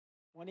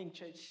Morning,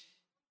 church.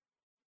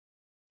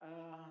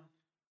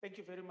 Thank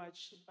you very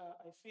much.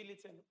 I feel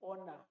it's an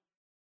honor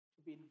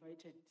to be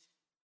invited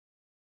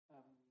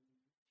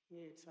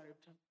here at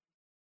Sarepta.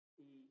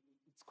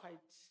 It's quite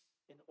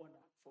an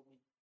honor for me.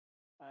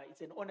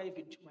 It's an honor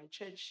even to my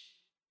church.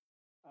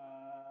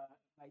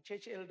 My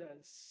church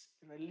elders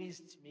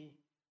released me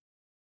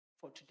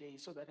for today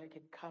so that I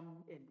can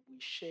come and we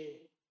share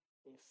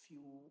a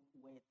few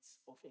words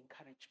of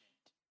encouragement.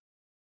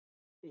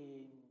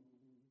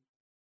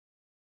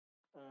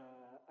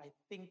 I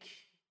think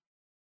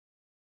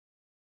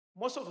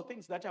most of the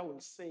things that I will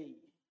say,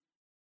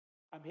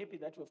 I'm happy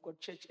that we've got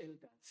church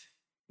elders.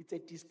 It's a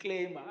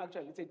disclaimer.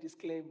 Actually, it's a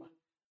disclaimer.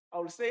 I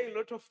will say a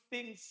lot of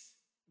things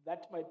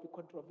that might be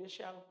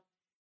controversial,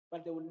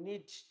 but they will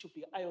need to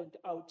be ironed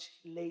out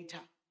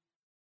later.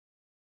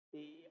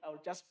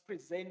 I'll just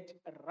present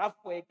a rough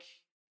work.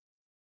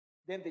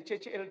 Then the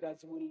church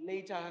elders will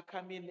later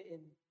come in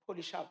and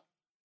polish up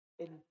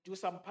and do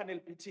some panel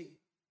beating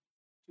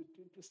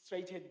to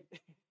straighten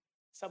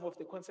some of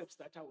the concepts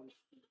that I will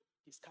be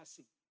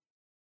discussing.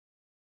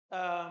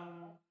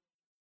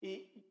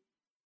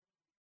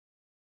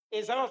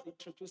 As I was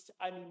introduced,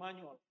 I'm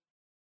Emmanuel,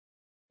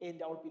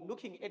 and I will be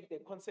looking at the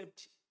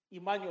concept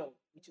Emmanuel,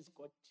 which is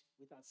God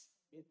with us,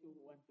 Matthew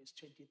 1 verse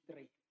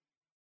 23.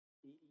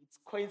 It's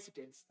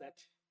coincidence that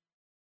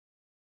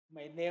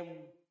my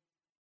name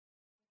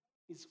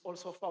is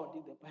also found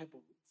in the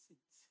Bible.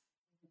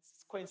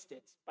 It's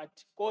coincidence, but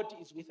God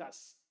is with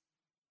us.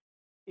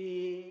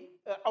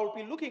 I'll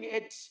be looking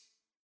at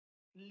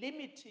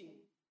limiting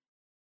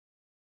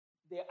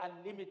the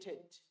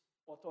unlimited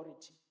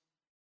authority.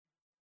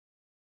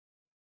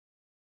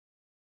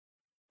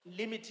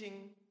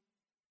 Limiting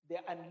the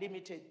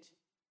unlimited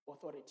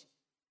authority.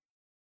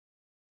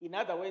 In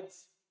other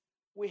words,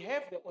 we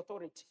have the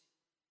authority,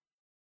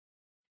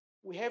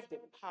 we have the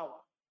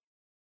power,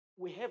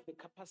 we have the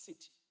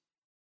capacity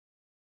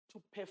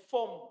to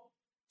perform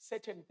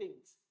certain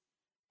things,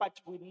 but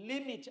we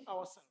limit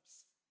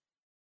ourselves.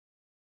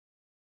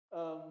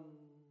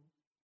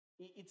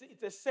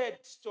 It's a sad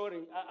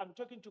story. I'm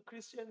talking to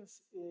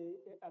Christians,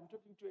 I'm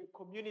talking to a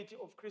community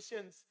of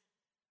Christians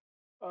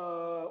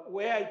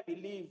where I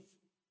believe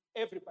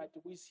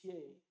everybody who is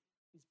here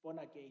is born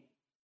again.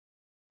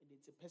 And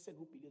it's a person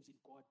who believes in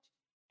God.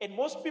 And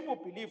most people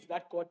believe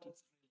that God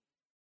is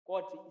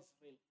real. God is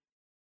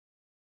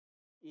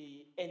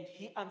real. And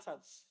he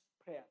answers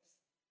prayers.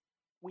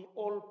 We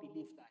all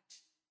believe that.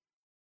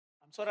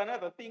 So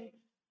another thing,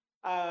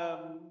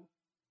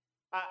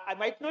 I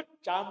might not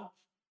jump,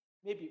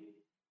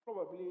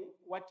 probably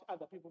what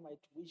other people might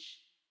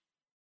wish.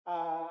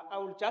 I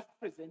will just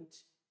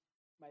present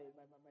my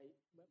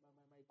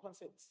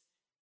concepts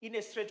in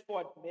a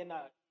straightforward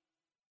manner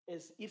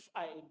as if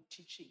I am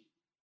teaching.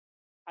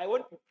 I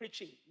won't be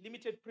preaching,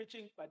 limited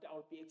preaching, but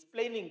I'll be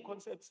explaining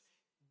concepts.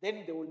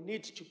 Then they will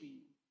need to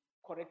be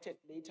corrected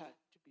later,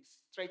 to be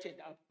straightened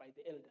out by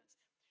the elders.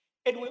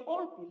 And we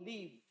all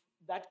believe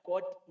that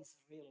God is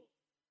real.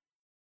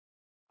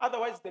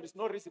 Otherwise, there is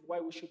no reason why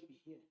we should be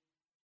here.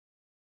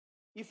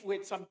 If we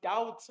had some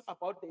doubts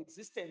about the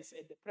existence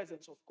and the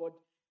presence of God,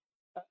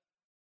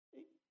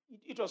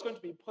 it was going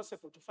to be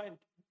impossible to find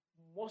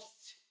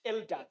most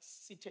elders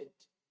seated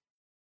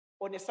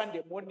on a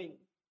Sunday morning,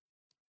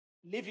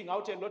 leaving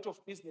out a lot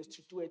of business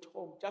to do at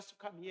home, just to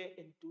come here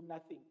and do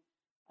nothing.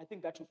 I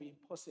think that would be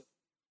impossible.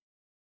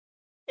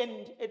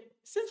 And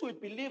since we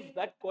believe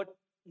that God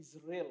is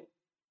real,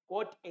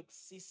 God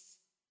exists,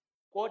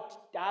 God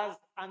does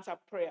answer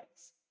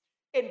prayers,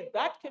 and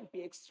that can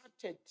be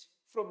extracted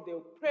from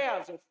the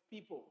prayers of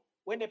people.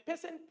 When a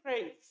person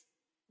prays,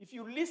 if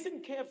you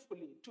listen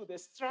carefully to the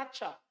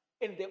structure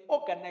and the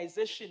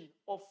organization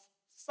of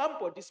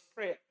somebody's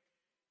prayer,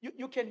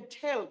 you can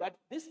tell that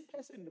this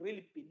person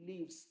really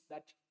believes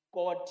that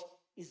God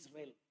is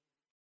real.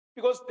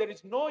 Because there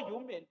is no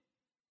human,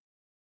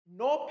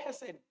 no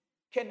person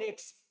can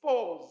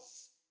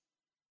expose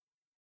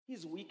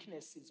his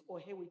weaknesses or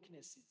her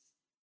weaknesses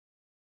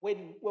with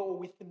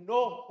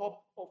no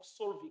hope of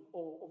solving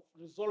or of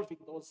resolving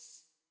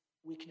those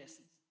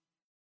weaknesses.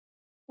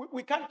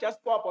 We can't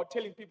just go about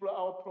telling people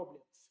our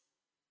problems.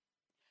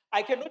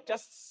 I cannot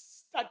just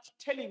start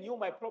telling you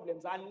my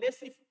problems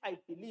unless if I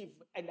believe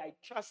and I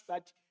trust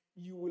that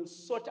you will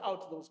sort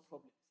out those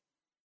problems.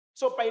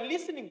 So by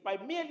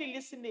merely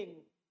listening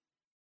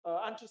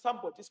unto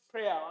somebody's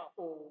prayer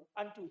or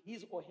unto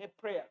his or her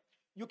prayer,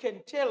 you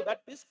can tell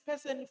that this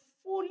person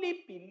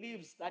fully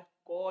believes that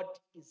God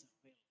is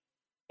real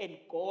and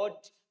God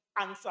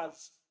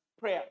answers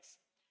prayers.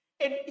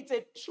 And it's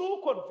a true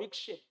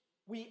conviction.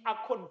 We are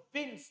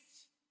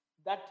convinced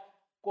that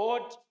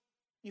God,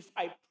 if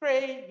I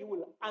pray, he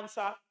will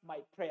answer my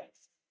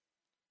prayers.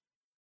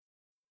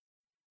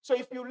 So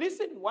if you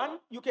listen,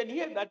 you can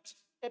hear that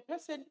a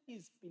person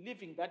is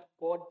believing that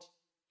God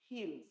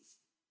heals.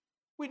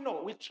 We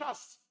know, we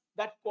trust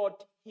that God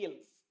heals.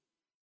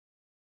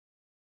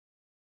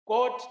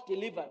 God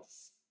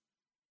delivers.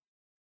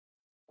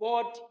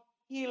 God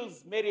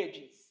heals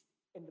marriages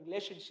and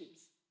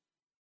relationships.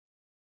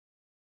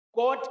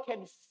 God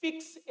can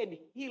fix and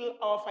heal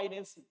our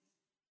finances.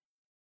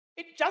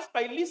 It just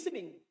by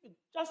listening,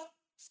 just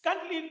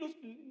scantily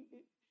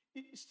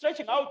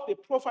stretching out the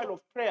profile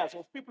of prayers,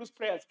 of people's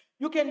prayers,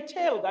 you can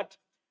tell that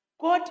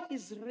God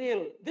is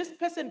real. This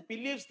person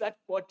believes that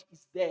God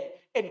is there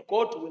and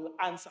God will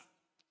answer.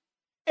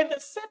 And the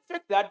sad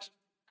fact that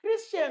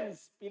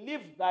Christians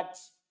believe that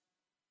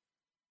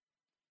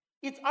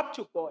it's up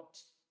to God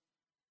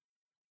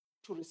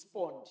to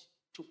respond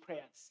to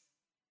prayers.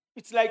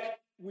 It's like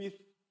we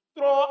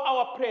throw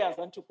our prayers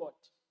unto God.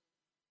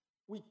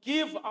 We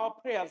give our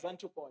prayers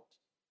unto God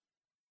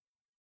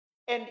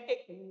and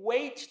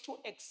wait to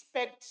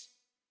expect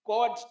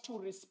God to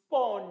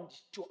respond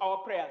to our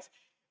prayers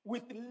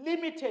with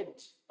limited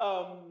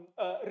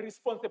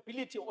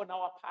responsibility on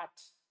our part.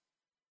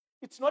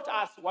 It's not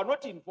us, we're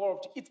not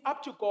involved. It's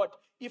up to God.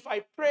 If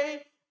I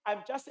pray, I'm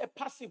just a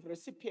passive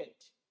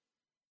recipient.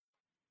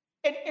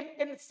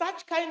 And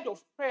such kind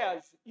of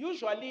prayers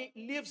usually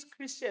leaves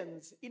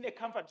Christians in a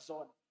comfort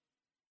zone.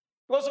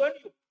 Because when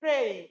you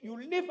pray, you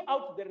leave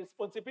out the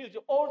responsibility,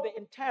 all the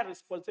entire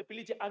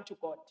responsibility unto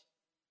God.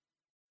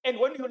 And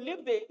when you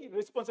leave the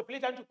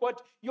responsibility unto God,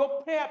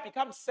 your prayer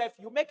becomes safe.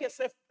 You make a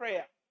safe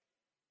prayer.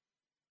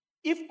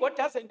 If God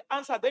doesn't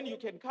answer, then you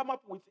can come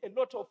up with a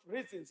lot of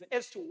reasons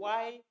as to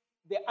why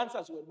the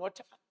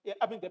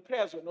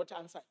prayers were not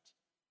answered.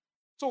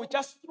 So we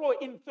just throw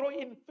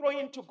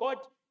into God,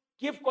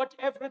 give God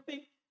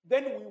everything,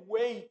 then we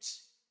wait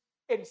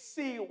and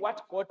see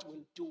what God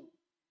will do.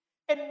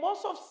 And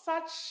most of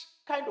such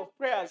kind of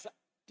prayers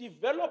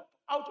develop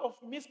out of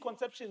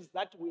misconceptions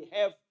that we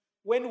have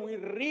when we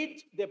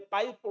read the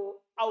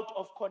Bible out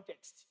of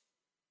context.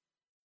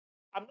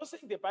 I'm not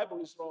saying the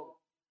Bible is wrong,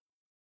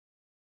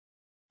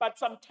 but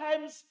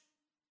sometimes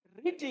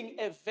reading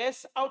a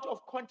verse out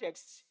of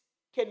context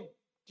can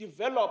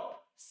develop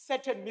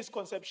certain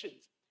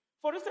misconceptions.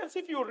 For instance,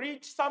 if you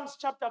read Psalms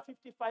chapter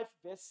 55,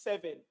 verse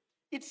 7,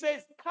 it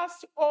says,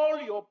 "Cast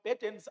all your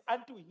burdens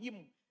unto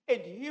him,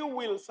 and he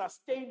will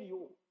sustain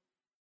you."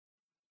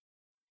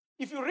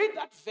 If you read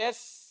that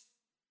verse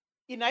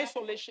in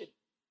isolation,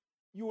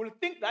 you will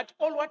think that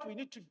all what we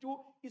need to do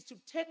is to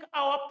take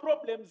our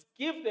problems,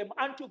 give them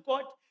unto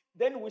God,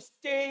 then we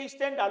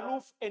stand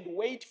aloof and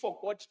wait for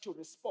God to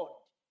respond.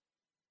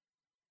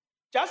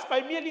 Just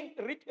by merely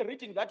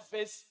reading that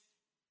verse,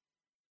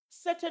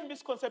 certain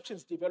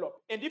misconceptions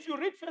develop. And if you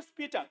read 1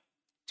 Peter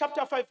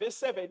chapter 5, verse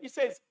 7, it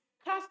says,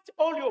 "Cast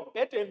all your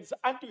burdens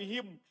unto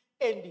him,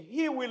 and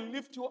he will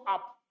lift you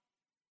up."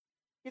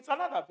 It's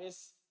another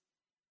verse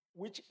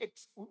which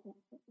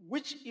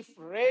if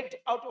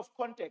read out of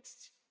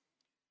context,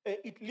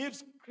 it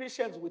leaves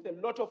Christians with a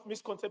lot of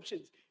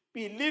misconceptions,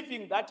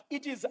 believing that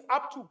it is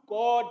up to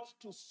God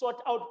to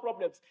sort out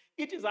problems.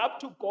 It is up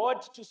to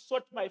God to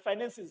sort my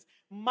finances.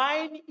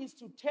 Mine is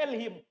to tell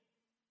him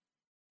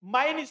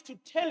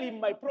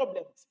my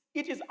problems.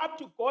 It is up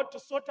to God to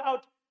sort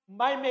out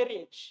my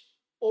marriage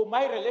or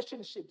my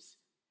relationships.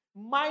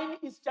 Mine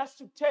is just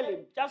to tell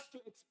him, just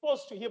to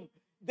expose to him.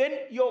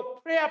 Then your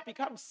prayer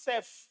becomes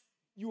safe.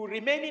 You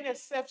remain in a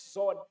safe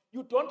zone.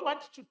 You don't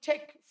want to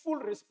take full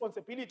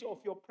responsibility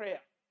of your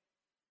prayer.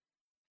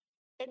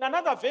 And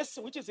another verse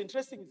which is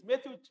interesting is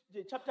Matthew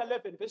chapter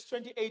 11, verse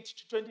 28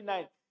 to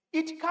 29.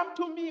 "It come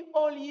to me,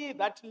 all ye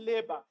that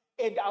labor,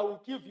 and I will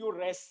give you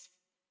rest."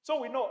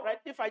 So we know,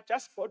 right? If I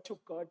just go to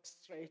God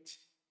straight,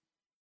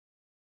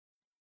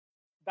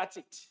 that's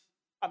it.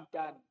 I'm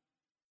done.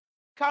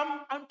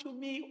 "Come unto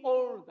me,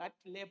 all that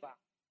labor,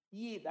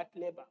 ye that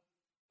labor,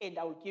 and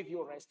I will give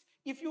you rest."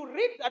 If you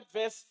read that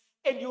verse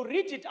and you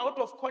read it out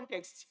of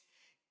context,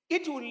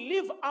 it will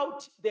leave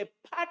out the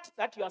part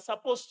that you are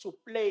supposed to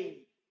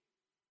play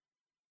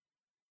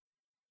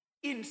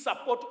in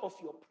support of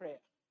your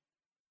prayer.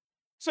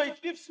 So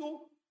it leaves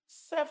you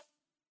safe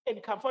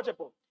and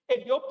comfortable.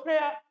 And your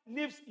prayer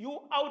leaves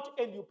you out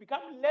and you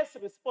become less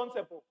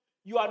responsible.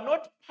 You are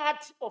not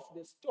part of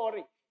the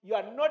story. You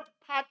are not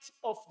part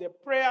of the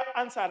prayer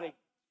answering.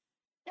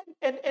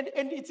 And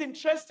it's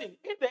interesting.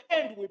 In the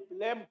end, we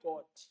blame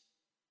God.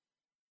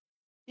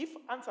 If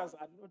answers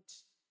are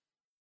not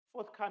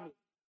forthcoming,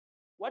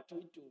 what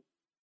do?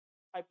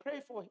 I pray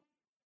for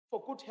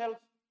good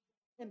health,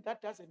 and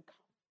that doesn't come.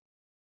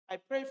 I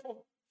pray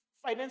for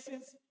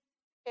finances,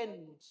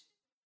 and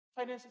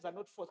finances are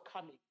not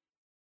forthcoming.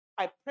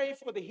 I pray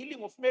for the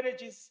healing of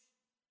marriages,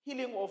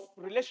 healing of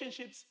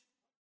relationships,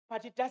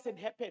 but it doesn't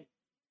happen.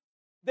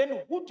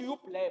 Then who do you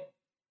blame?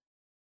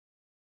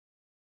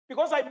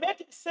 Because I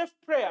made a safe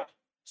prayer,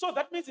 so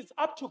that means it's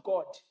up to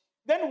God.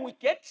 Then we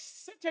get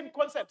certain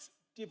concepts,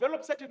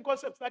 develop certain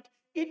concepts that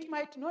it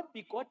might not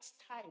be God's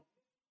time.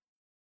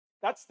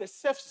 That's the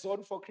safe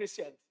zone for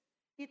Christians.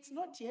 It's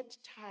not yet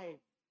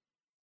time.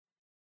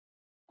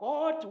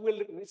 God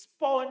will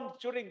respond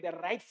during the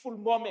rightful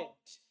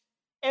moment,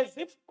 as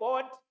if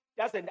God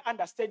doesn't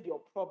understand your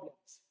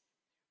problems.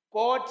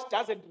 God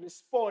doesn't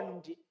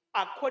respond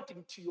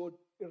according to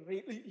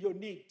your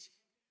need.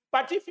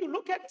 But if you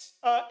look at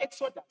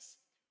Exodus,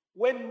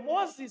 when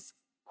Moses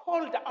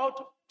called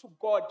out to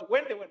God,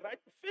 when they were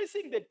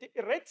facing the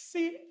Red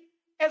Sea,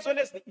 as well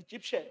as the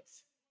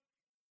Egyptians,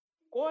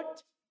 God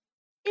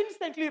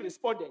instantly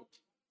responded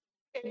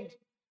and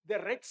the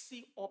Red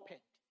Sea opened.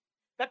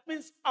 That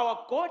means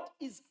our God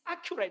is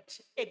accurate,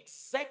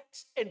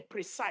 exact, and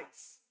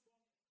precise.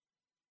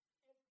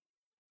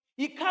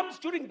 He comes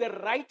during the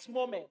right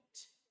moment.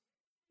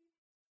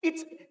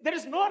 There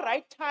is no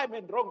right time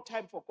and wrong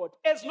time for God.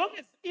 As long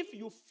as if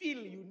you feel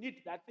you need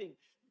that thing,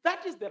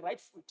 that is the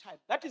rightful time.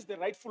 That is the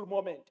rightful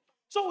moment.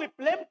 So we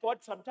blame God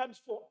sometimes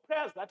for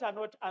prayers that are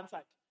not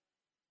answered.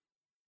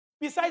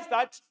 Besides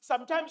that,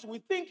 sometimes we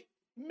think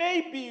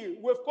maybe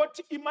we've got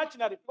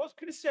imaginary, because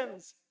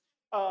Christians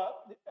are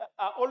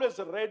always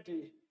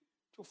ready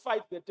to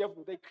fight the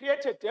devil. They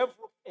create a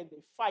devil and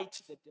they fight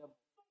the devil.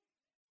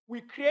 We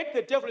create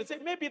the devil and say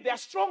maybe they are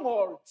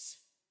strongholds.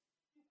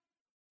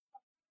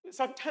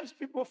 Sometimes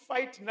people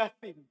fight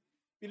nothing,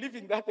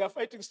 believing that they are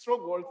fighting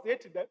strongholds.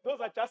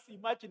 Those are just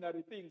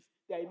imaginary things.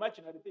 They are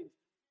imaginary things.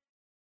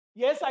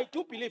 Yes, I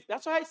do believe.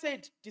 That's why I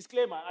said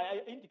disclaimer.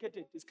 I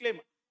indicated disclaimer.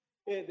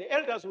 The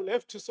elders will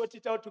have to sort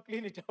it out to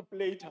clean it up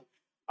later.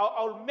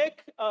 I'll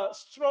make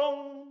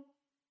strong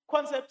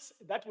concepts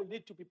that will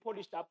need to be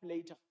polished up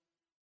later.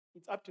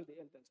 It's up to the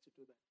elders to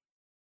do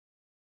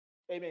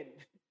that. Amen.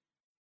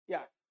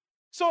 Yeah.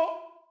 So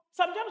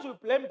sometimes we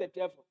blame the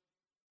devil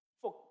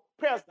for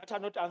prayers that are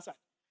not answered.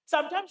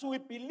 Sometimes we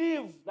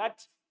believe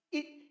that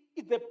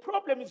the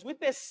problem is with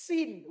the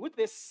sin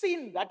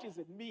that is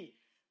in me.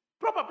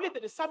 Probably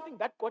there is something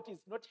that God is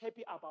not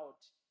happy about.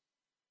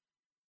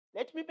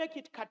 Let me make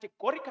it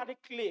categorically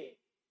clear.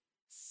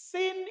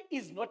 Sin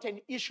is not an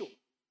issue.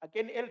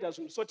 Again, elders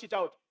will sort it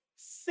out.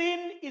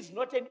 Sin is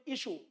not an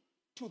issue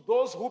to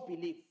those who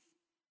believe.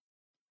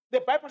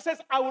 The Bible says,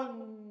 I will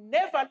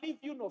never leave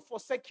you nor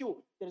forsake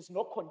you. There is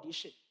no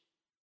condition.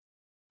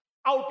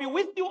 I will be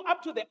with you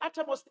up to the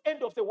uttermost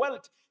end of the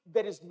world.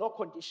 There is no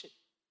condition.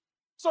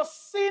 So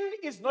sin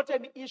is not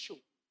an issue.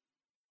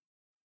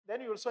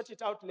 Then you will sort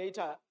it out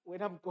later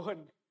when I'm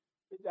gone.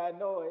 I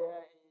know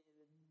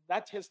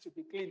that has to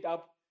be cleaned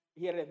up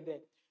here and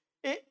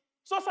there.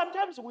 So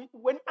sometimes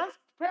when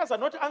prayers are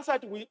not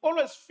answered, we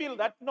always feel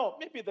that, no,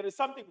 maybe there is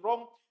something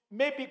wrong.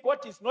 Maybe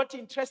God is not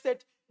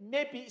interested.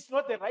 Maybe it's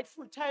not the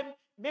rightful time.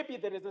 Maybe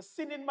there is a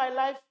sin in my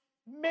life.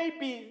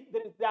 Maybe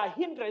there are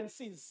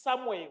hindrances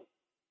somewhere.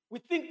 We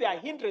think there are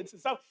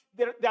hindrances.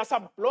 There are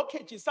some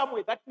blockages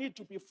somewhere that need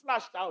to be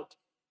flushed out.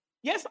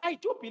 Yes, I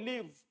do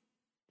believe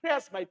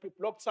prayers might be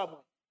blocked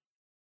somewhere.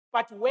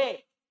 But where?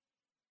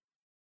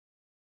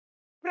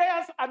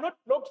 Prayers are not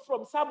blocked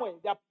from somewhere.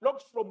 They are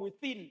blocked from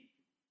within.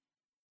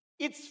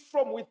 It's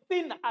from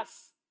within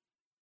us.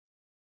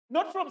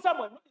 Not from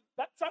somewhere.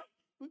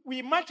 We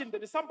imagine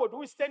there is somebody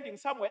who is standing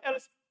somewhere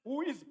else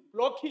who is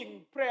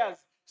blocking prayers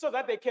so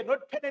that they cannot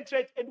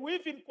penetrate. And we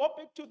even go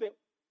back to the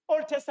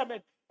Old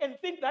Testament and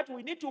think that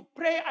we need to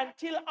pray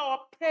until our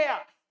prayer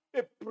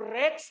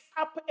breaks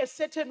up a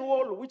certain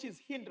wall which is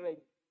hindering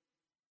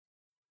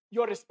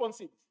your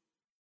responses.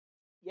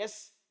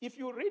 Yes, if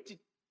you read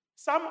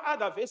some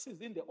other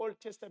verses in the Old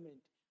Testament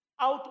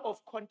out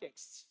of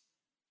context,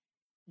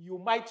 you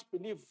might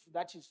believe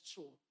that is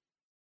true.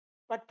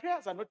 But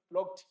prayers are not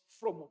blocked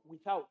from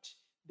without.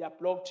 They are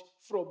blocked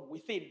from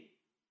within.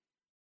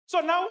 So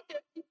now,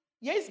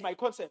 here is my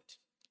concept.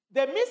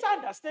 The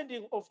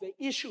misunderstanding of the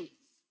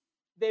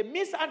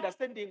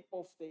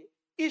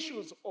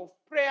issues of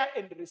prayer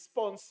and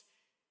response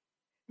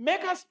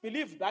make us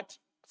believe that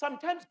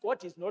sometimes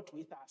God is not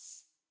with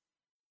us.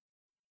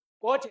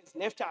 God has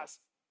left us.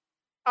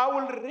 I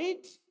will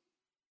read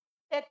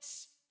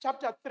Acts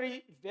chapter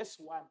 3, verse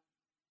 1,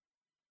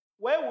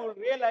 where we'll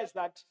realize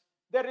that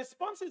the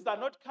responses are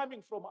not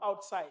coming from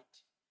outside.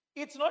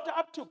 It's not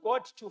up to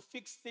God to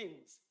fix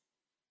things.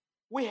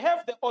 We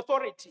have the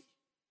authority.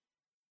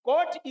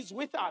 God is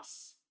with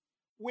us.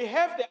 We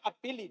have the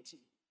ability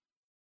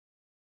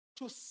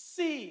to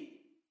see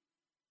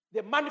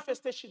the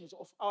manifestations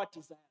of our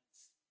desires,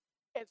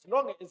 as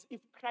long as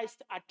if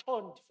Christ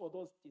atoned for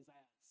those desires.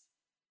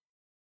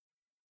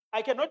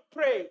 I cannot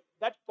pray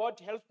that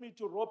God help me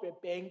to rob a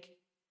bank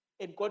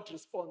and God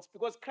responds,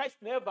 because Christ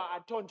never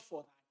atoned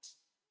for that.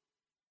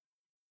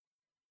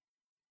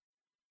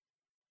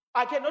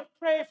 I cannot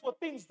pray for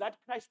things that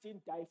Christ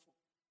didn't die for.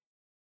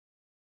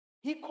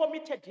 He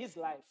committed his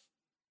life.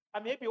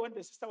 And maybe when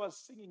the sister was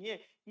singing here,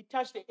 he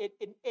touched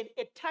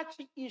a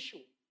touchy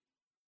issue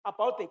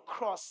about the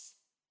cross.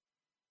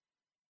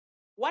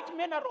 What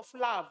manner of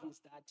love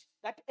is that?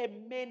 That a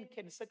man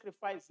can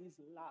sacrifice his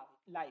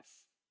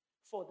life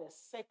for the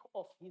sake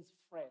of his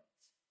friends.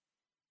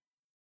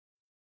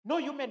 No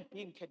human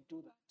being can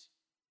do that.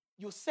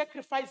 You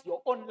sacrifice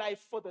your own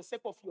life for the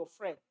sake of your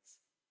friends.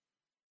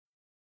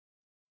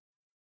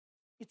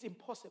 It's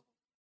impossible.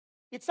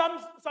 It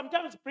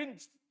sometimes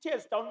brings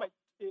tears down my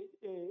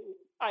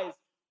eyes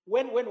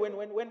when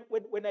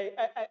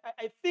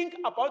I think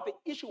about the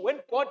issue when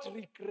God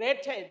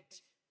regretted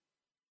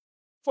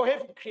for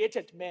having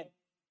created man.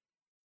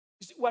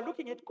 You see, we're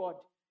looking at God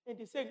and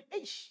he's saying,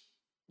 "Eish,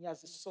 he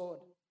has a sword.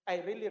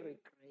 I really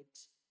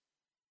regret.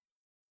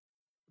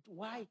 But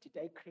why did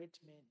I create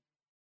man?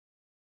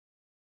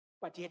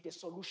 But he had a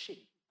solution.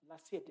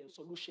 Last he had a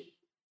solution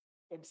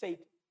and said,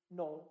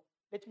 no,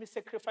 let me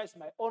sacrifice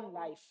my own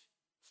life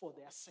for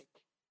their sake.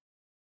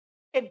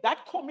 And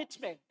that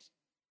commitment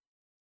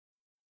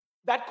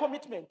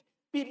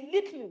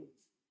belittles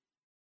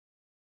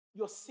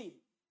your sin.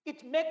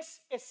 It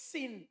makes a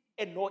sin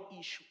a no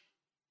issue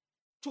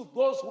to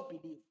those who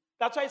believe.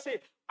 That's why I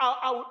say,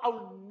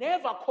 I'll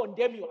never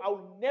condemn you. I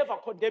will never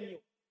condemn you.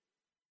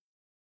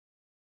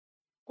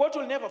 God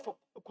will never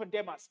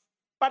condemn us.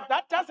 But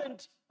that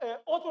doesn't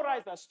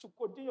authorize us to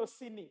continue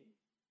sinning.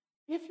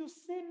 If you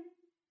sin,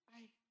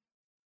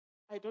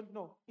 I don't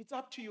know. It's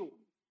up to you.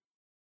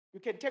 You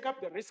can take up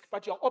the risk,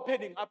 but you're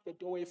opening up the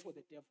doorway for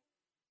the devil.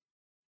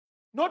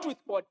 Not with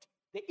God.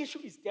 The issue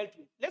is dealt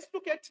with. Let's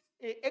look at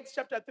Acts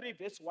chapter 3,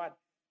 verse 1.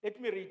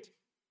 Let me read.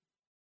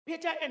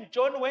 Peter and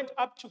John went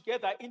up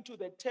together into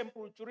the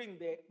temple during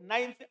the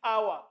 9th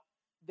hour,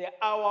 the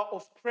hour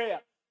of prayer.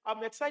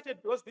 I'm excited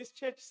because this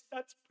church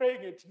starts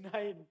praying at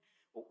 9.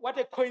 What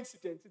a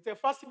coincidence. It's a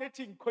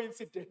fascinating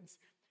coincidence.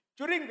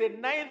 During the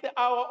 9th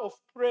hour of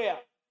prayer,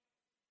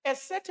 a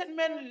certain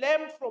man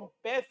lame from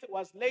birth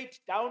was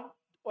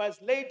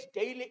laid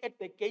daily at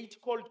the gate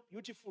called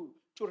Beautiful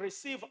to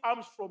receive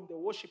alms from the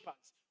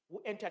worshippers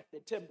who entered the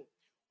temple.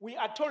 We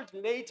are told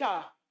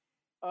later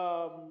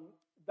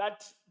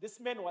that this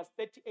man was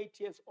 38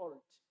 years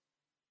old.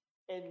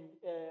 And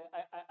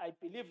I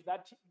believe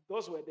that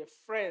those were the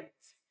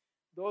friends,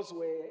 those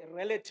were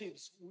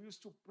relatives who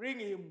used to bring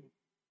him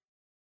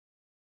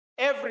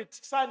every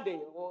Sunday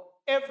or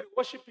every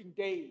worshiping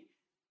day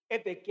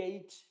at the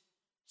gate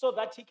so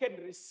that he can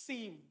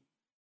receive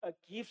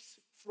gifts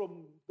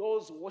from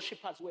those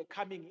worshippers who were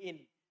coming in.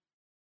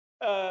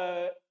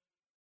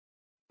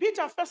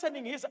 Peter,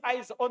 fastening his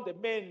eyes on the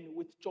man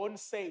with John,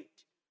 said,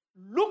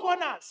 "Look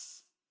on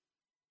us.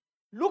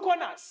 Look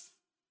on us."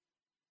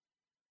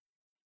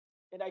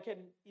 And I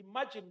can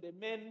imagine the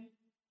man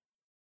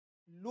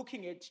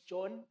looking at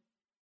John,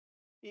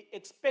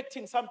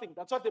 expecting something.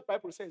 That's what the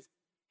Bible says.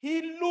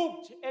 He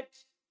looked at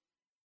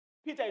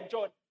Peter and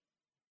John,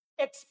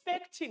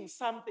 expecting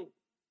something.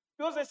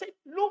 Because they said,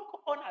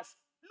 "Look on us.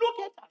 Look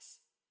at us.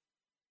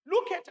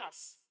 Look at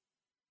us."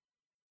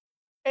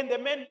 And the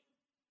man,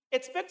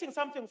 expecting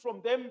something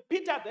from them,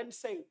 Peter then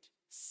said,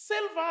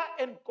 "Silver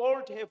and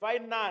gold have I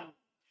none,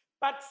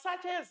 but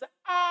such as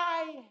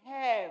I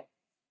have.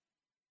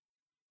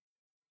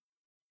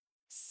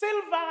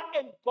 Silver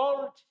and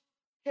gold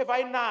have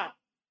I none."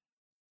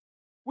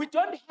 We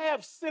don't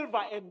have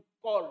silver and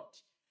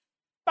gold,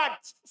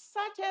 but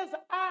such as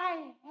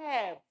I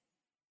have,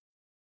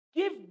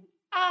 give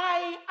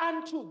I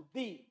unto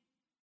thee.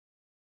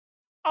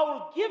 I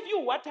will give you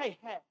what I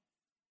have.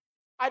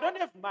 I don't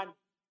have money.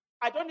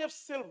 I don't have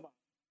silver.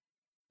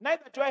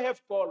 Neither do I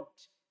have gold.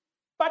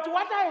 But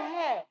what I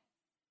have,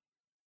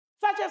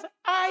 such as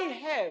I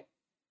have,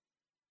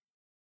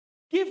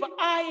 give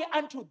I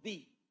unto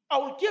thee. I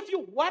will give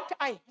you what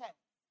I have.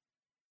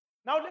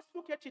 Now let's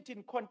look at it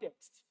in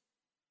context.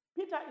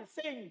 Peter is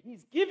saying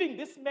he's giving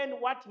this man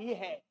what he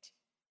had.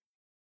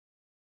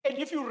 And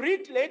if you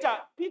read later,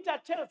 Peter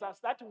tells us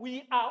that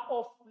we are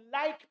of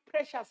like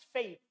precious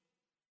faith.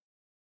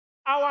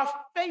 Our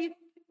faith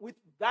with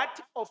that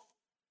of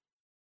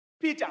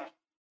Peter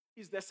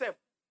is the same.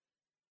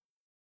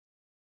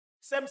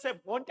 Same,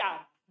 one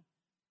time.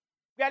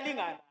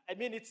 I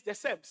mean, it's the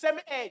same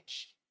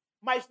age.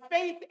 My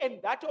faith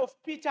and that of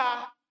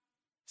Peter,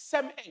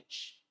 same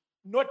age,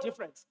 no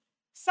difference.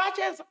 Such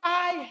as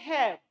I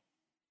have,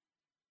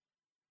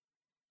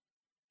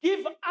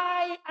 give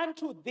I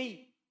unto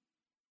thee.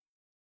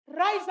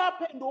 Rise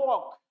up and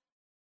walk.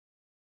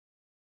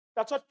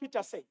 That's what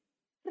Peter said.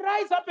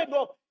 Rise up and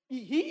walk.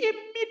 He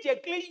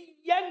immediately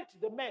yanked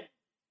the man.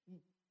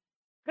 He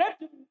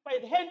grabbed him by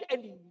the hand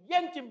and he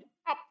yanked him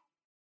up.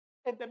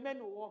 And the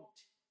man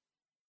walked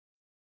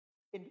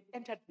and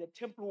entered the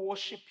temple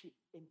worshiping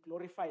and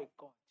glorifying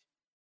God.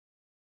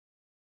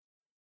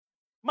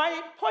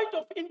 My point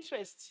of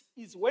interest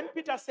is when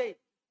Peter said,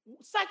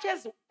 such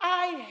as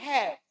I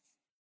have.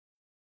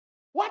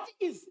 What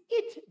is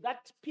it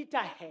that Peter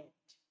had?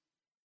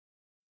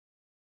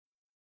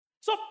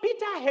 So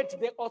Peter had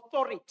the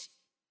authority.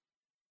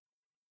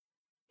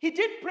 He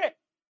did pray.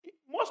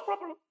 Most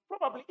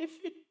probably if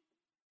it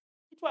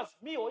was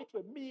me or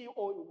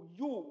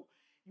you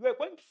were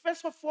going to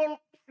first of all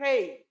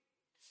pray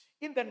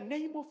in the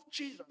name of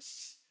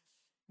Jesus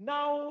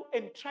now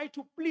and try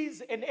to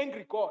please an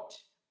angry God.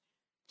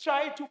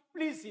 Try to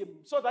please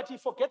him so that he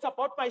forgets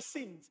about my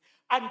sins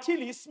until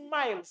he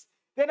smiles.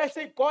 Then I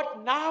say,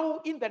 God, now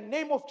in the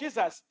name of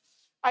Jesus,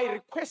 I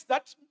request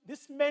that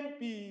this man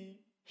be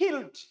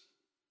healed.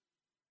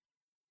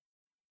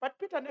 But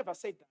Peter never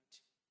said that.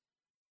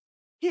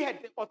 He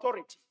had the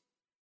authority.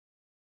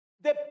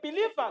 The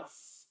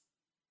believers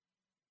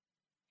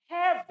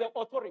have the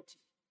authority,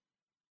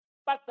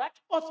 but that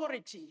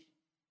authority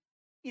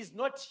is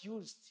not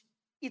used.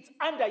 It's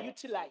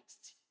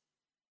underutilized.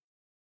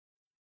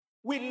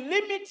 We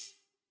limit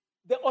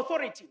the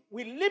authority.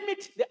 We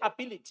limit the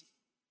ability.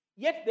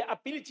 Yet the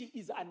ability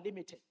is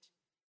unlimited.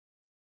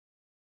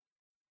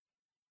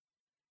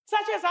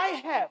 such as I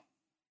have.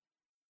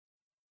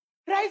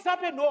 Rise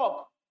up and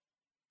walk.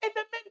 And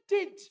the men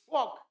did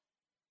walk.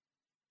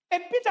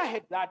 And Peter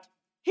had that.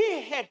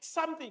 He had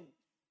something.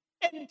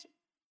 And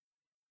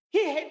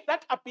he had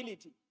that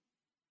ability.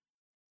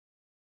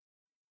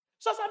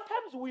 So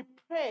sometimes we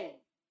pray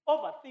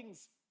over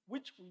things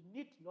which we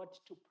need not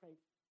to pray.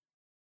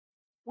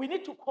 We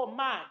need to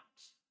command.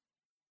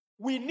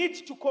 We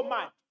need to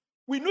command.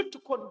 We need to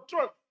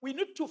control. We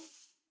need to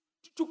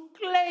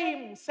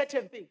claim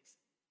certain things.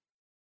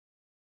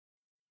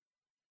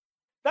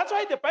 That's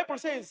why the Bible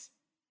says,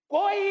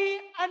 go ye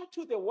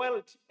unto the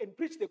world and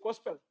preach the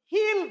gospel.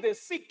 Heal the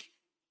sick.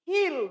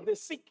 Heal the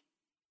sick.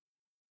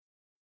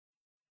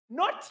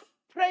 Not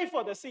pray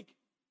for the sick.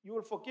 You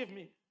will forgive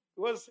me.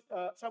 Because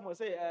someone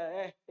say,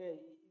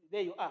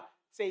 there you are.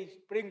 Say,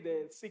 bring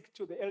the sick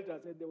to the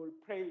elders and they will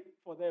pray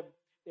for them.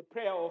 The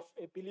prayer of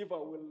a believer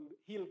will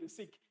heal the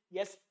sick.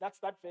 Yes, that's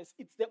that verse.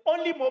 It's the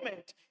only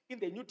moment in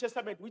the New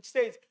Testament which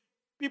says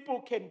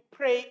people can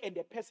pray and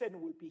the person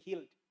will be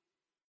healed.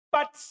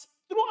 But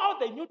throughout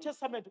the New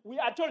Testament, we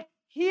are told,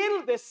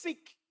 heal the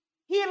sick.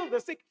 Heal the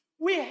sick.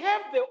 We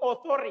have the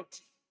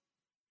authority.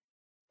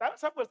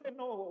 Someone say,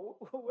 no,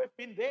 we've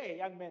been there,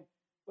 young man.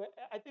 Well,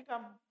 I think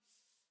I'm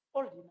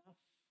old enough.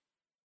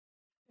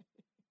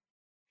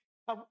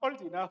 I'm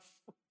old enough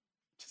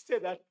to say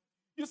that.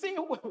 You see,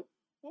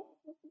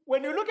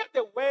 when you look at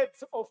the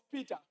words of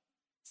Peter,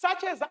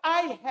 such as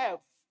I have,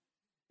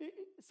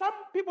 some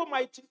people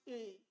might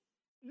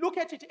look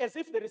at it as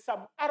if there is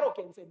some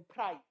arrogance and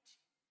pride.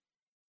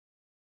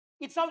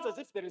 It sounds as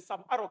if there is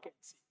some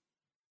arrogance.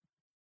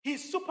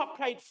 He's super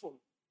prideful.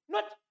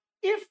 Not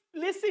if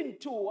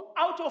listened to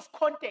out of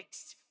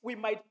context, we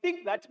might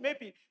think that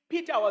maybe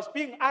Peter was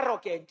being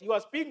arrogant. He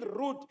was being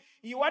rude.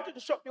 He wanted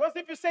to show. Because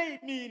if you say,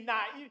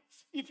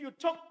 if you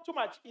talk too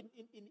much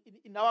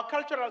in our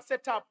cultural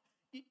setup,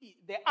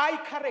 the I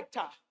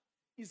character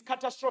is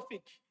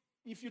catastrophic.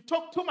 If you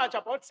talk too much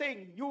about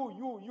saying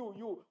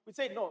you, we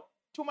say no.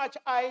 Too much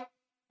I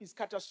is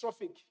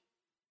catastrophic.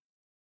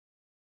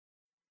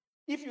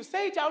 If you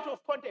say it out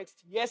of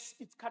context, yes,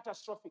 it's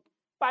catastrophic.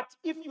 But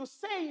if you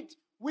say it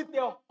with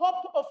the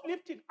hope of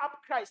lifting up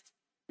Christ,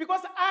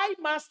 because I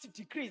must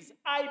decrease,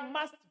 and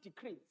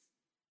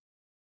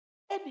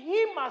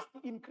he must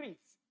increase.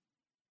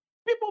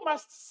 People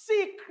must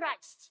see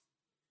Christ.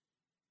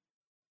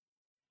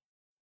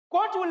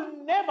 God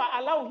will never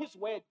allow his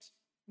word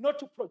not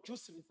to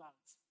produce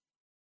results.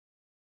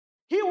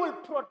 He will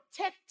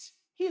protect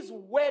his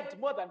word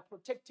more than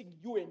protecting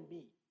you and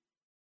me.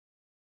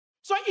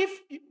 So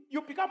if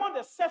you become on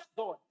the safe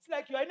zone, it's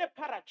like you're in a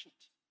parachute.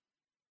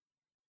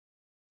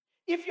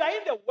 If you are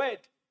in the word,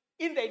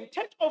 in the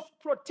intent of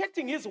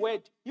protecting his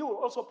word, he will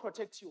also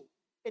protect you.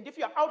 And if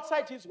you are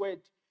outside his word,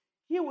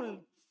 he will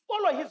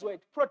follow his word,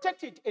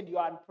 protect it, and you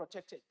are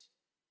unprotected.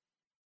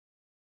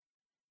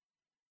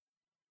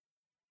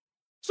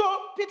 So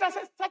Peter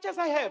says, such as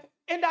I have,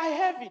 and I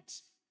have it.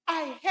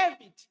 I have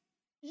it.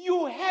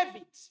 You have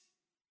it.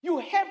 You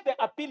have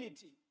the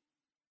ability.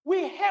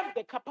 We have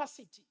the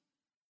capacity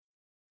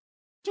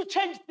to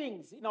change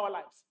things in our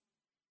lives.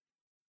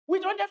 We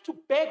don't have to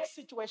beg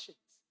situations.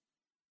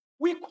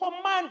 We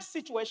command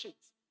situations.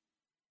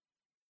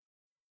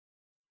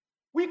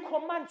 We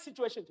command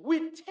situations.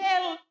 We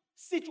tell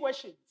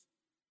situations.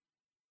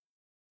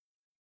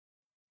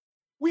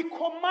 We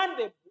command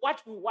them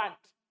what we want.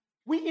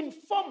 We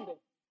inform them.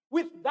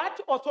 With that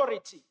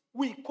authority,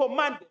 we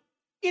command them.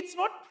 It's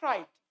not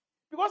pride.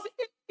 Because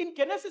in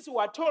Genesis, we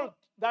are told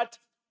that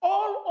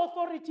all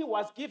authority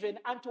was given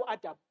unto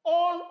Adam.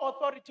 All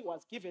authority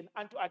was given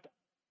unto Adam.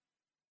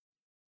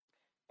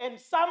 And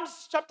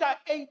Psalms chapter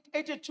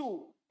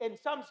 82 and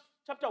Psalms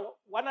chapter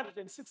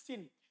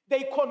 116,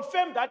 they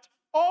confirm that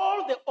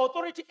all the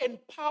authority and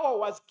power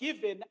was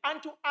given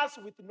unto us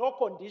with no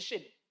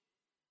condition.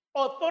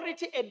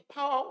 Authority and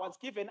power was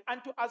given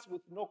unto us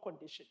with no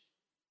condition.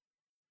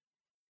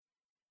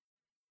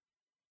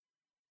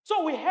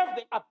 So we have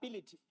the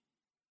ability.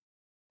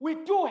 We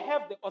do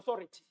have the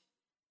authority.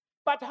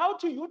 But how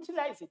to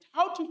utilize it,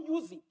 how to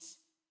use it,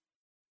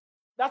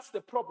 that's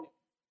the problem.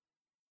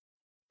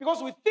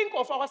 Because we think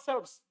of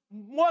ourselves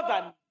more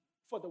than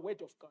for the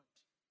word of God.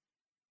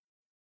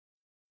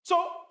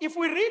 So if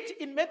we read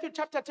in Matthew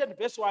chapter 10,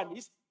 verse 1,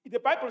 the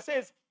Bible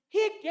says,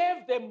 he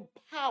gave them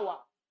power.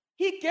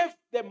 He gave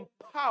them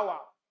power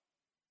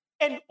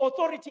and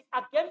authority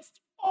against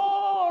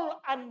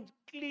all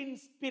unclean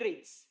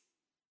spirits.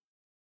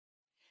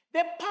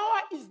 The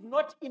power is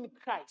not in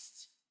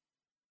Christ.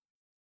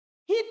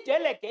 He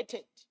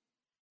delegated.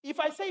 If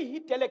I say he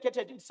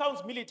delegated, it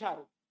sounds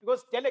military,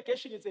 because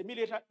delegation is a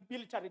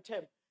military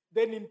term.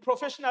 Then in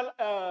professional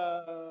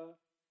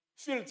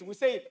fields, we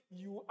say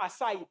you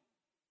assign.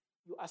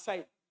 You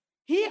assign.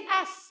 He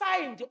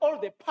assigned all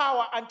the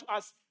power unto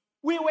us.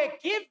 We were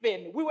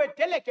given, we were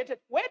delegated.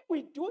 When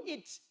we do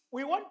it,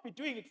 we won't be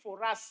doing it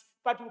for us,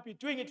 but we'll be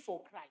doing it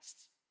for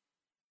Christ.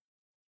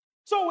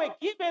 So we're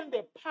given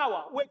the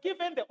power, we're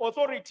given the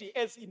authority,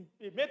 as in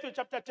Matthew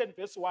chapter 10,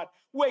 verse 1.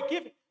 We're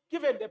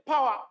given the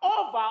power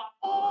over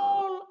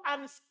all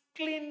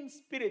clean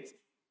spirits.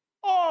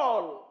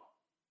 All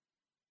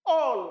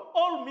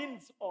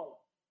means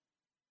all,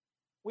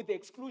 with the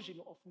exclusion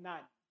of none.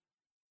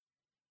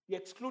 You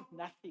exclude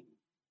nothing.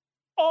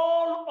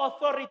 All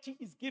authority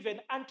is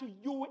given unto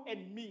you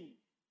and me.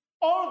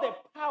 All the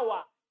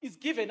power is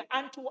given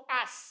unto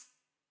us.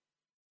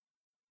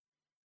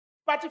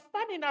 But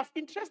fun enough,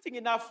 interesting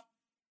enough,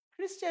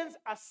 Christians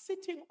are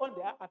sitting on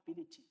their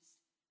abilities.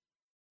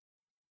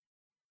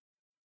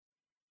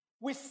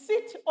 We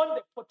sit on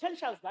the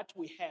potentials that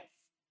we have.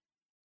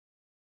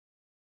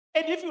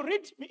 And if you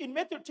read in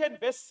Matthew 10,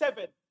 verse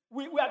 7,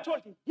 we are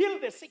told, heal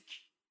the sick,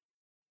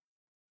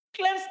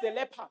 cleanse the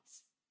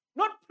lepers.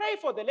 Not pray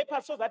for the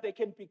lepers so that they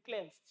can be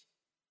cleansed.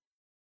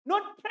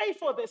 Not pray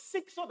for the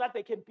sick so that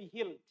they can be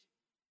healed.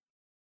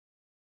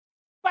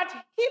 But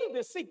heal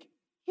the sick.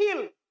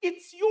 Heal.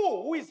 It's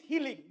you who is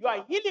healing. You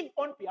are healing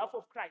on behalf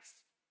of Christ.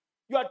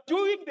 You are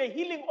doing the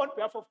healing on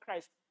behalf of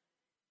Christ.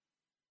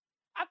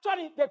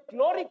 Actually, the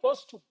glory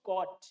goes to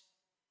God,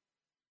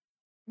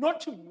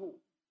 not to you.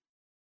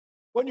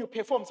 When you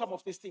perform some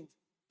of these things,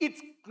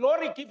 it's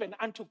glory given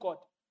unto God.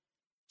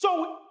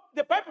 So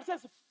the Bible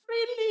says,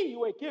 freely you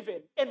were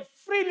given, and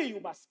freely you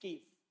must give.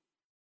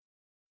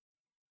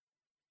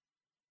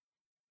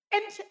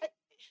 And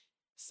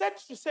sad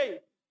to say,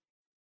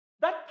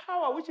 that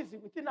power which is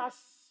within us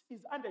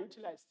is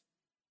underutilized.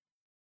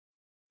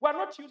 We are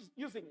not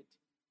using it.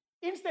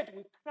 Instead,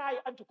 we cry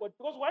unto God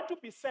because we want to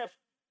be safe.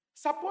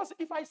 Suppose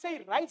if I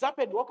say, rise up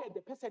and walk, and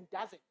the person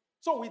doesn't.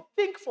 So we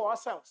think for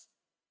ourselves.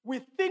 We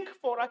think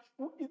for us.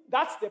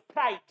 That's the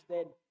pride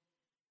then.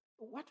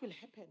 What will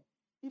happen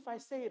if I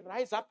say,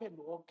 rise up and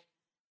walk,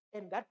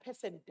 and that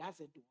person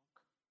doesn't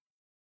walk?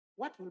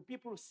 What will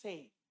people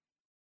say?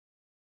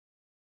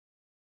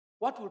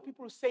 What will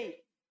people say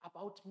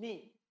about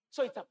me?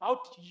 So it's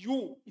about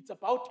you. It's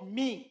about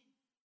me.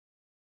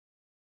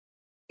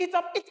 It's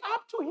up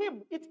to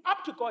him. It's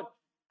up to God.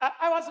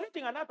 I was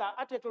reading another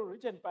article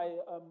written by,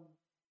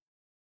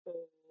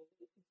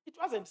 it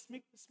wasn't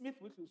Smith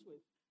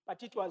Wigglesworth,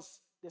 but it was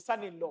the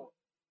son-in-law.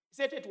 He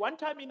said at one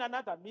time in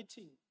another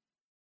meeting,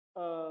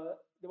 there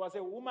was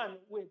a woman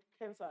who had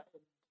cancer.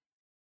 And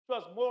she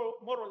was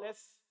more or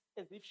less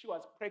as if she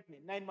was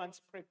pregnant, 9 months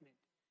pregnant.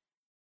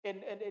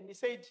 And he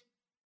said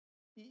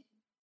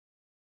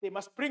they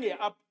must bring her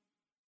up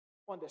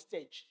on the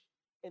stage.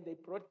 And they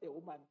brought the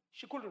woman.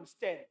 She couldn't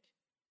stand.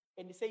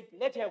 And he said,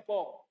 let her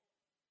go.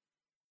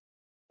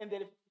 And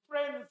the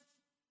friends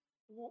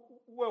who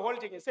were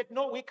holding her said,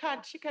 no, we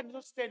can't. She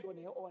cannot stand on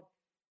her own.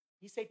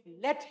 He said,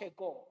 let her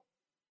go.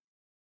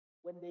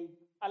 When they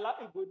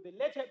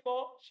let her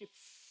go, she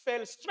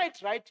fell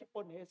straight right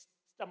on her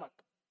stomach.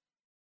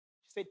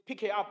 She said,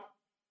 pick her up.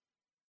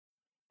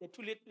 The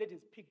two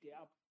ladies picked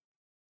her up.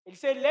 And he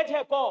said, let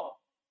her go.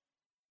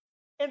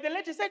 And the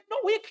lady said, no,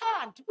 we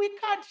can't. We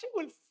can't. She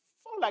will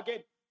fall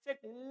again. He said,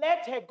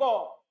 let her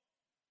go.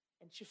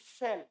 And she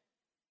fell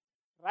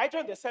right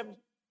on the same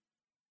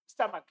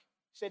stomach.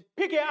 She said,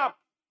 pick her up.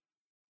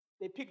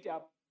 They picked her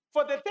up.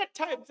 For the third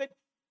time, said,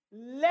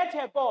 let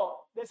her go.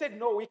 They said,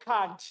 no, we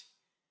can't.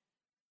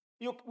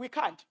 We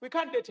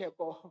can't let her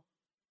go.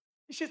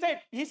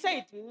 He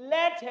said,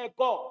 let her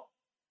go.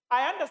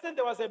 I understand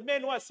there was a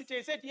man who was sitting.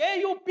 He said, hey,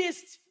 you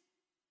beast.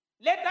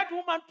 Let that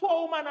woman,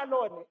 poor woman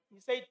alone. He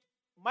said,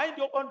 mind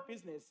your own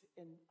business.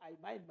 And I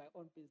mind my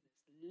own business.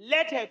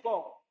 Let her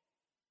go.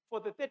 For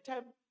the third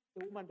time,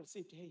 the woman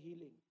received her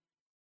healing.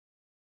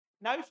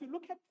 Now, if you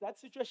look at that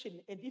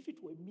situation, and if it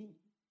were me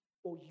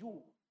or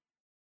you,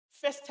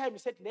 first time you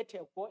said, let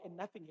her go, and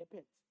nothing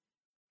happens.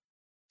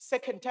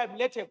 Second time,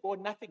 let her go,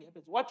 nothing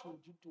happens. What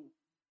would you do?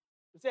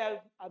 You say,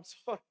 I'm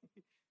sorry.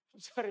 I'm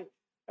sorry.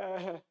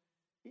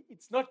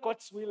 It's not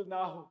God's will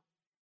now.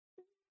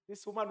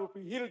 This woman will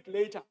be healed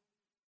later.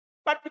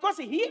 But because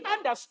he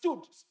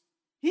understood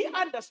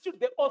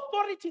the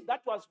authority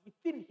that was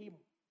within him.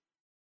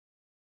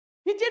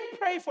 He didn't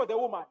pray for the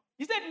woman.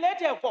 He said,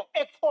 let her go.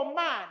 A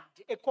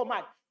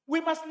command. We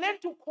must learn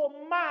to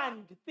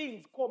command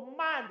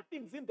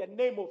things in the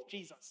name of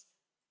Jesus.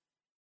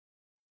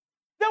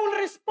 They will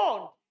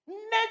respond.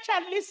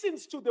 Nature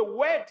listens to the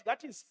word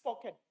that is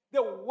spoken,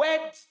 the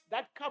word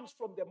that comes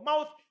from the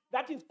mouth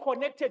that is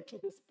connected to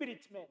the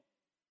spirit man.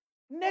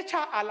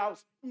 Nature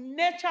allows.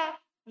 Nature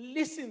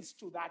listens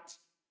to that.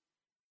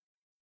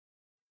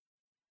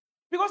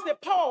 Because the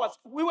power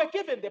we were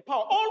given the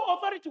power. All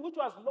authority which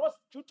was lost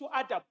due to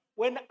Adam,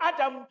 when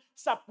Adam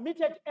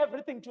submitted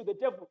everything to the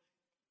devil,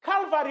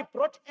 Calvary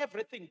brought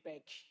everything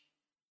back.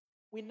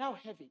 We now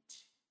have it.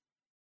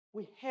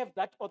 We have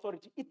that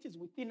authority. It is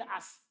within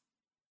us.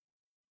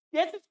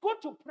 Yes, it's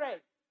good to pray.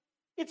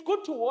 It's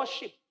good to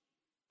worship.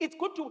 It's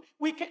good to,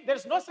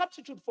 there's no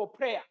substitute for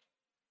prayer.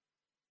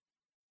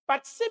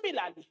 But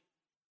similarly,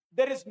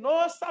 there is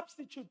no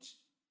substitute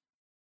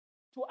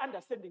to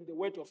understanding the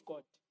word of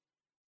God.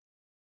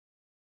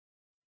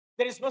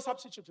 There is no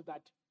substitute to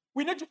that.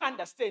 We need to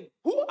understand,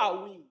 who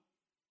are we?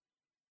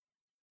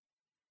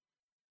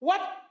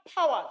 What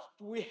powers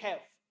do we have?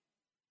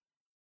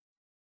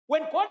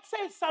 When God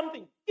says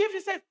something, if he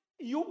says,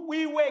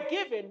 we were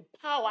given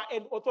power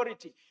and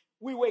authority,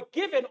 we were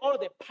given all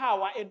the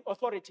power and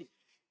authority.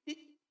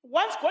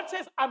 Once God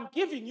says, I'm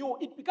giving you,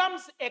 it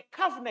becomes a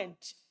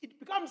covenant. It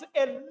becomes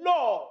a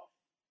law.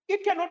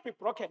 It cannot be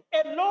broken.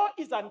 A law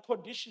is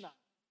unconditional.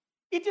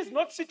 It is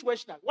not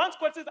situational. Once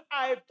God says,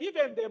 I've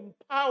given them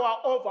power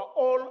over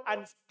all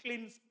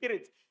unclean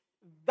spirits,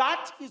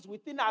 that is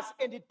within us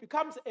and it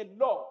becomes a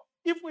law.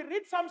 If we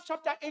read Psalms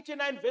chapter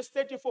 89, verse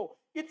 34,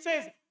 it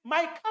says,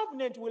 my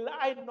covenant will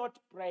I not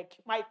break.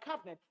 My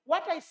covenant.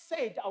 What I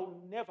said, I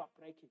will never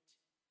break it.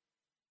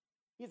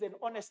 He's an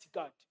honest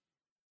God.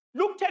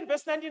 Luke 10,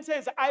 verse 19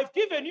 says, I've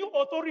given you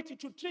authority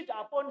to tread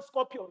upon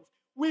scorpions.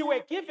 We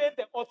were given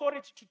the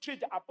authority to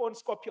tread upon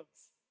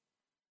scorpions.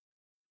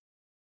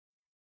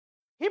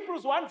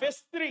 Hebrews 1,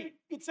 verse 3,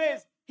 it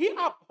says, he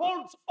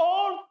upholds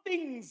all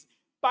things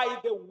by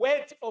the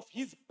word of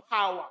his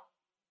power.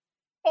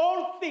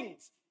 All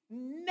things.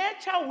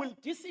 Nature will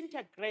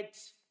disintegrate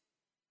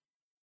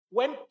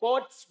when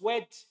God's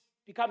word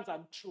becomes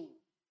untrue.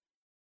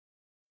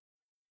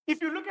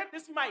 If you look at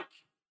this mic,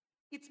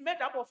 it's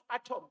made up of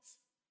atoms.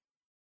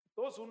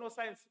 Those who know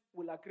science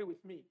will agree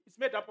with me. It's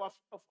made up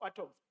of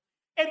atoms.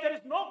 And there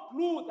is no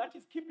glue that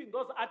is keeping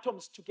those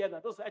atoms together.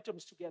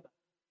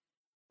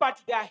 But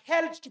they are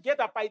held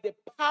together by the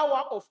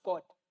power of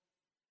God.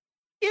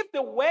 If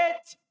the word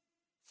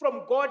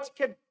from God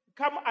can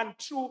come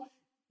untrue,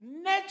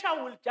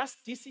 nature will just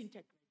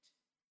disintegrate.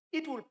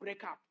 It will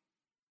break up.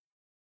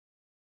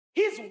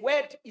 His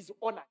word is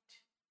honored.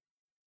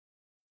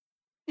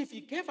 If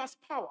he gave us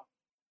power,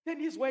 then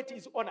his word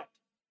is honored.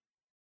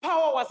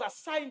 Power was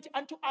assigned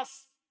unto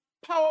us.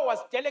 Power was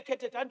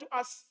delegated unto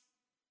us.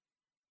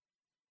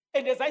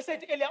 And as I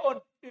said earlier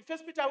on, 1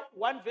 Peter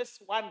 1 verse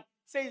 1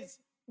 says,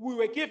 we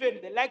were given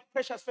the like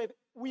precious faith.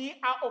 We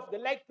are of the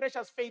like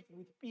precious faith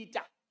with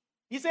Peter.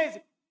 He says,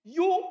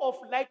 you of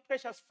like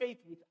precious faith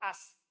with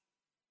us.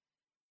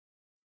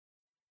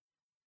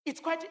 It's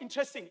quite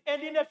interesting.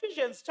 And in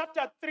Ephesians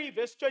chapter 3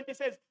 verse 20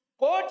 says,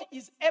 God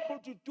is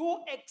able to do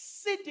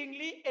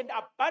exceedingly and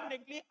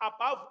abundantly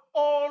above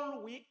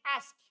all we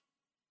ask.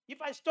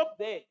 If I stop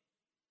there,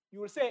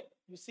 you will say,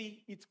 you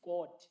see, it's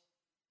God.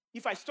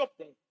 If I stop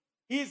there,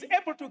 he is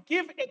able to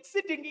give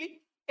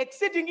exceedingly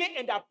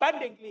and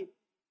abundantly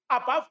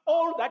above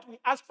all that we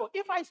ask for.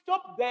 If I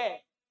stop there,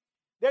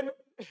 then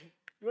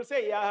you will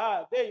say,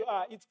 yeah, there you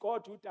are. It's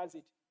God who does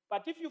it.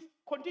 But if you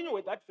continue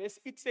with that verse,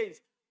 it says,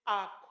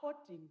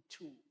 according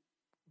to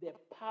the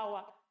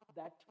power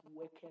that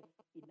worketh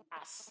in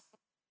us.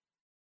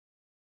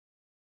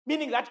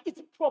 Meaning that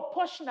it's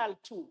proportional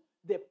to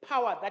the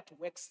power that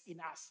works in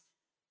us.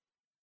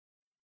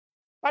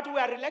 But we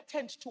are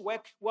reluctant to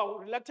work. We are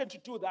reluctant to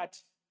do that.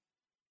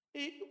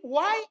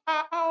 Why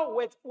are our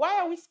words? Why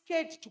are we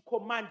scared to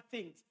command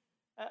things?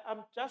 I'm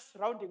just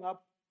rounding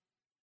up.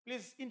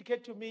 Please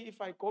indicate to me if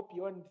I go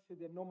beyond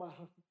the normal.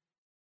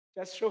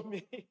 Just show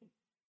me.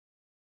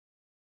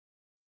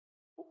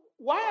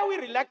 Why are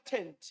we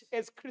reluctant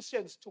as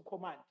Christians to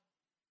command?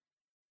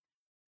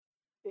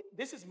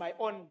 This is my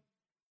own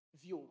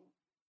view.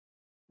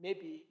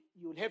 Maybe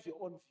you'll have your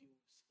own views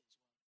as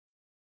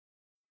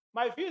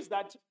well. My view is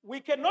that we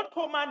cannot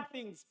command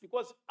things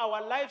because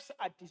our lives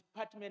are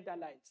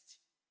departmentalized.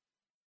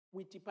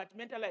 We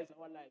departmentalize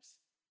our lives.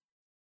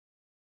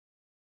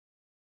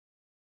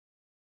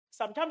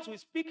 Sometimes we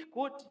speak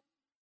good,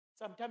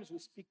 sometimes we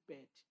speak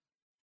bad.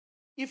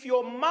 If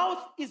your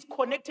mouth is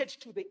connected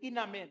to the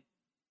inner man,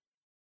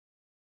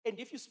 and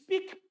if you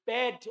speak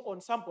bad on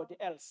somebody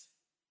else,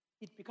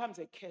 it becomes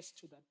a curse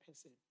to that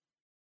person.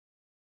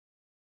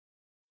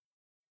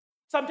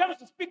 Sometimes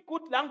we speak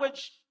good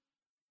language.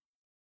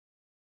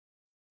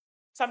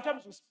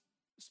 Sometimes we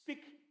speak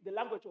the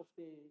language of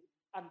the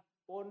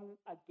unborn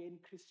again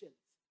Christians.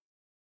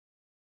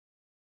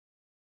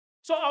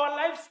 So our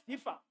lives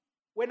differ.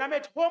 When I'm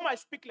at home, I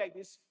speak like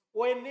this.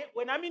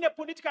 When I'm in a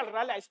political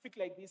rally, I speak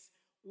like this.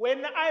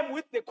 When I'm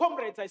with the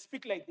comrades, I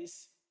speak like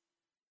this.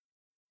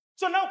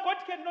 So now God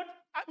cannot,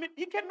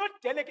 he cannot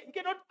delegate, he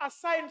cannot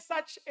assign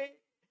such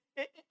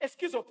a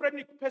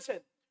schizophrenic person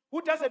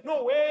who doesn't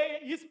know where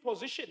his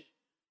position,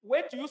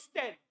 where do you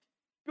stand?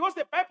 Because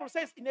the Bible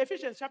says in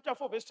Ephesians chapter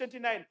 4, verse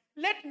 29,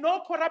 let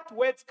no corrupt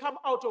words come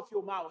out of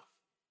your mouth.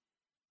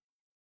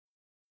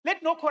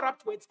 Let no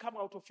corrupt words come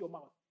out of your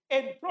mouth.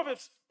 And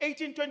Proverbs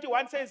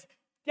 18:21 says,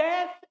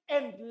 death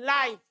and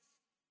life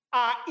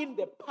are in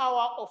the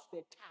power of the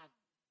tongue.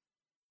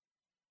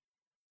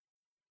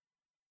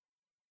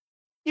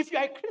 If you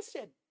are a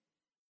Christian,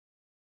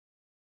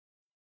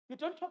 you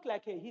don't talk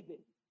like a heathen.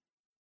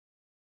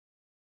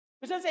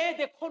 You don't say, hey,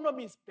 the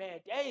economy is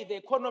bad. Hey, the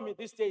economy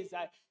these days,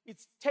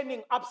 it's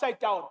turning upside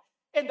down.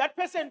 And that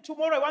person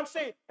tomorrow wants to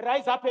say,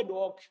 rise up and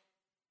walk.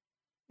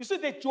 You see,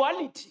 the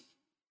duality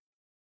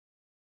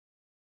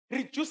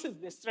reduces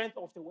the strength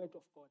of the word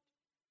of God.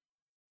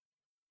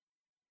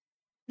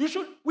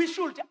 We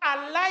should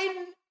align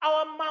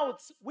our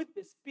mouths with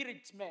the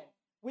spirit man,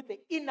 with the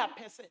inner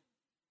person.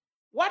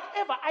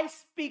 Whatever I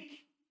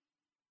speak,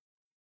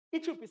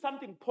 it should be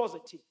something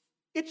positive.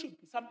 It should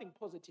be something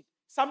positive,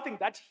 something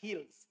that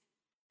heals.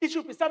 It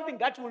should be something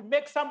that will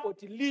make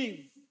somebody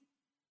live.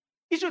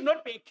 It should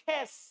not be a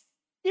curse.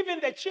 Even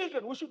the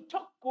children, we should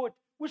talk good.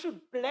 We should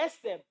bless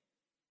them.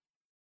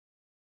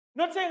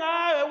 Not saying,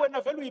 when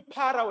I feel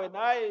para, when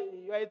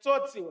I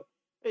thought you.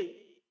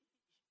 Hey,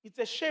 it's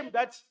a shame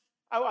that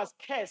I was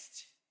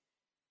cursed.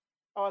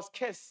 I was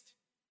cursed.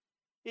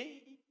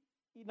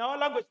 In our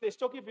language, they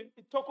talk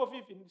of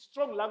even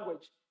strong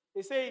language.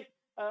 They say,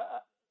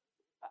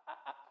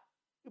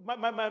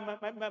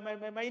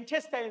 my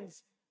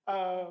intestines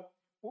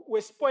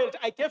were spoiled.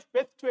 I gave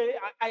birth to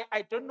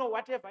I don't know,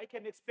 whatever I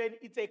can explain.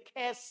 It's a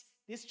curse.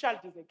 This child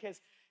is a curse.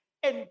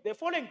 And the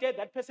following day,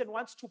 that person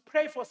wants to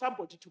pray for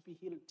somebody to be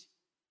healed.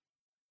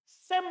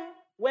 Same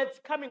words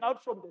coming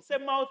out from the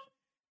same mouth.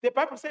 The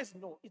Bible says,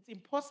 no, it's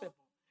impossible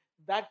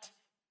that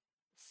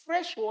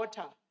fresh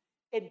water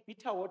and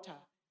bitter water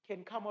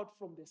can come out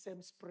from the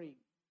same spring.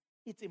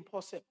 It's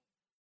impossible.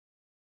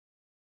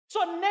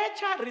 So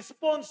nature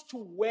responds to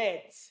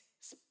words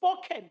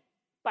spoken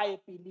by a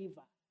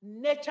believer.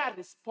 Nature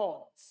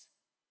responds.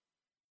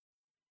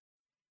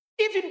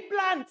 Even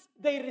plants,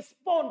 they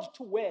respond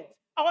to words.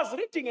 I was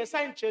reading a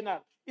science journal.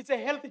 It's a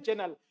healthy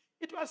journal.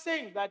 It was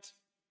saying that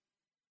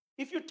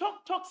if you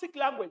talk toxic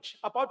language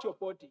about your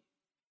body,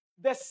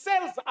 the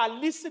cells are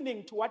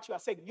listening to what you are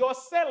saying. Your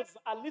cells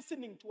are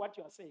listening to what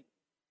you are saying.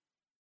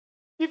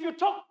 If you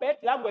talk bad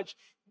language,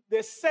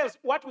 the cells,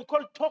 what we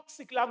call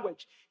toxic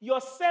language,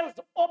 your cells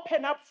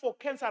open up for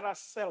cancerous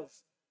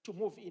cells to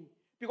move in.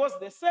 Because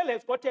the cell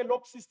has got a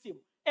lock system.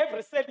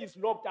 Every cell is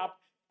locked up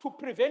to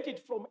prevent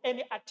it from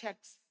any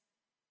attacks.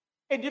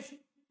 And if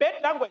bad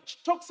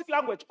language, toxic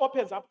language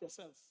opens up the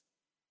cells.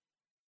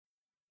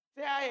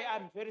 Say,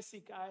 I'm very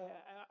sick.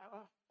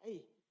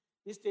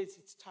 These days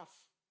it's tough.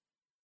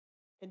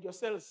 And your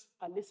cells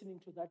are listening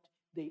to that.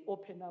 They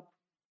open up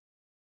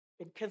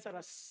and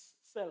cancerous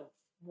cells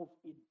move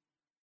in.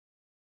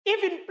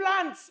 Even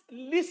plants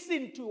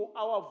listen to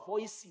our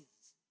voices.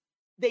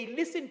 They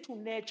listen to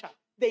nature.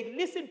 They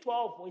listen to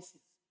our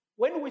voices.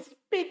 When we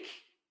speak,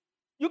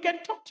 you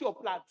can talk to your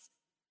plants.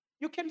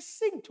 You can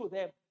sing to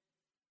them.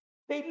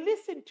 They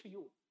listen to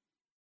you.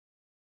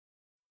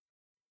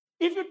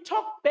 If you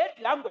talk bad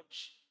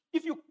language,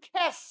 if you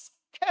curse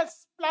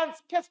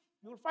plants,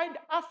 you'll find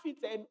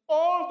aphids and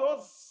all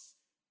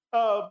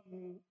those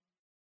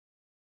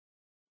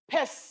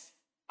pests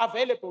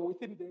available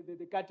within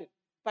the garden.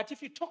 But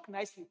if you talk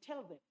nicely,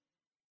 tell them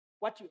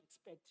what you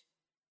expect.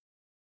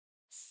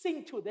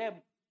 Sing to them.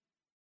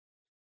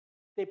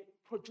 They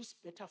produce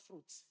better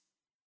fruits.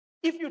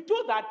 If you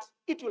do that,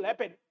 it will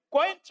happen.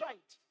 Go and try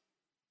it.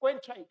 Go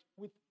and try it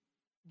with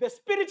the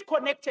spirit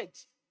connected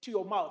to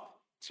your mouth.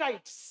 Try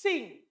it.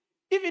 Sing.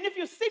 Even if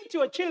you sing to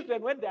your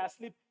children when they are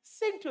asleep,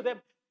 sing to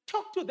them.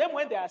 Talk to them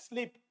when they are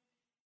asleep.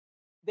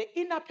 The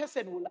inner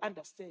person will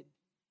understand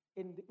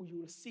and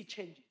you will see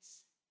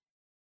changes.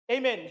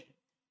 Amen.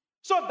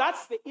 So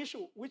that's the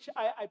issue which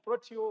I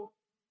brought you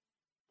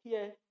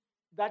here,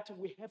 that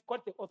we have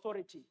got the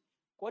authority.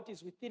 God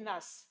is within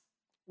us.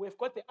 We've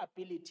got the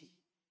ability.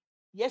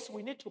 Yes,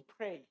 we need to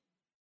pray,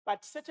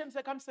 but certain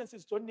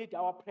circumstances don't need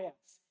our prayers.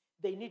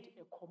 They need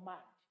a command.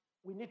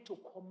 We need to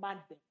command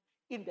them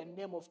in the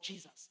name of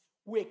Jesus.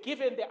 We're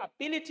given the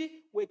ability,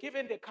 we're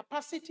given the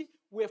capacity,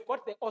 we've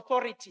got the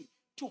authority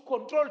to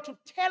control, to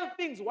tell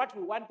things what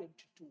we want them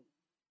to do.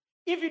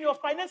 Even your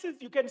finances,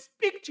 you can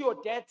speak to your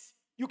debts,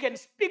 you can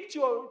speak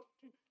to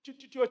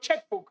your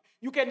checkbook,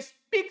 you can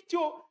speak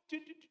to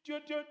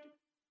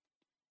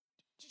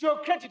your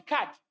credit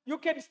card, you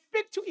can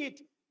speak to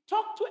it.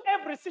 Talk to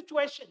every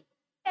situation.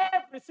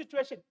 Every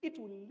situation, it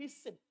will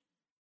listen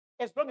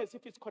as long as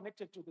if it's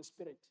connected to the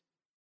Spirit.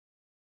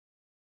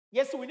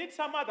 Yes, we need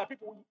some other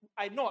people.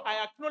 I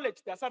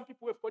acknowledge there are some people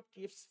who have got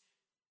gifts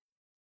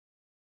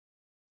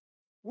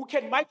who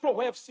can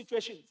microwave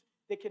situations.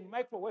 They can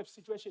microwave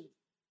situations.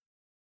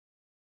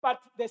 But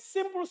the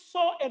simple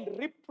sow and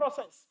reap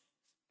process,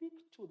 speak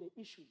to the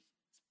issues,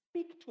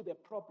 speak to the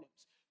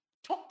problems,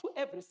 talk to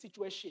every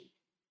situation.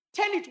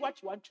 Tell it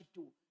what you want to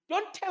do.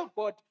 Don't tell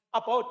God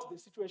about the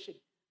situation,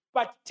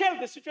 but tell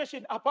the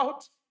situation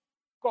about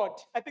God.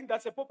 I think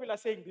that's a popular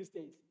saying these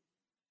days.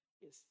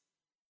 Yes.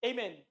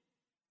 Amen.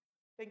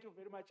 Thank you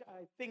very much.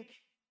 I think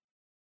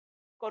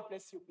God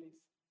bless you, please.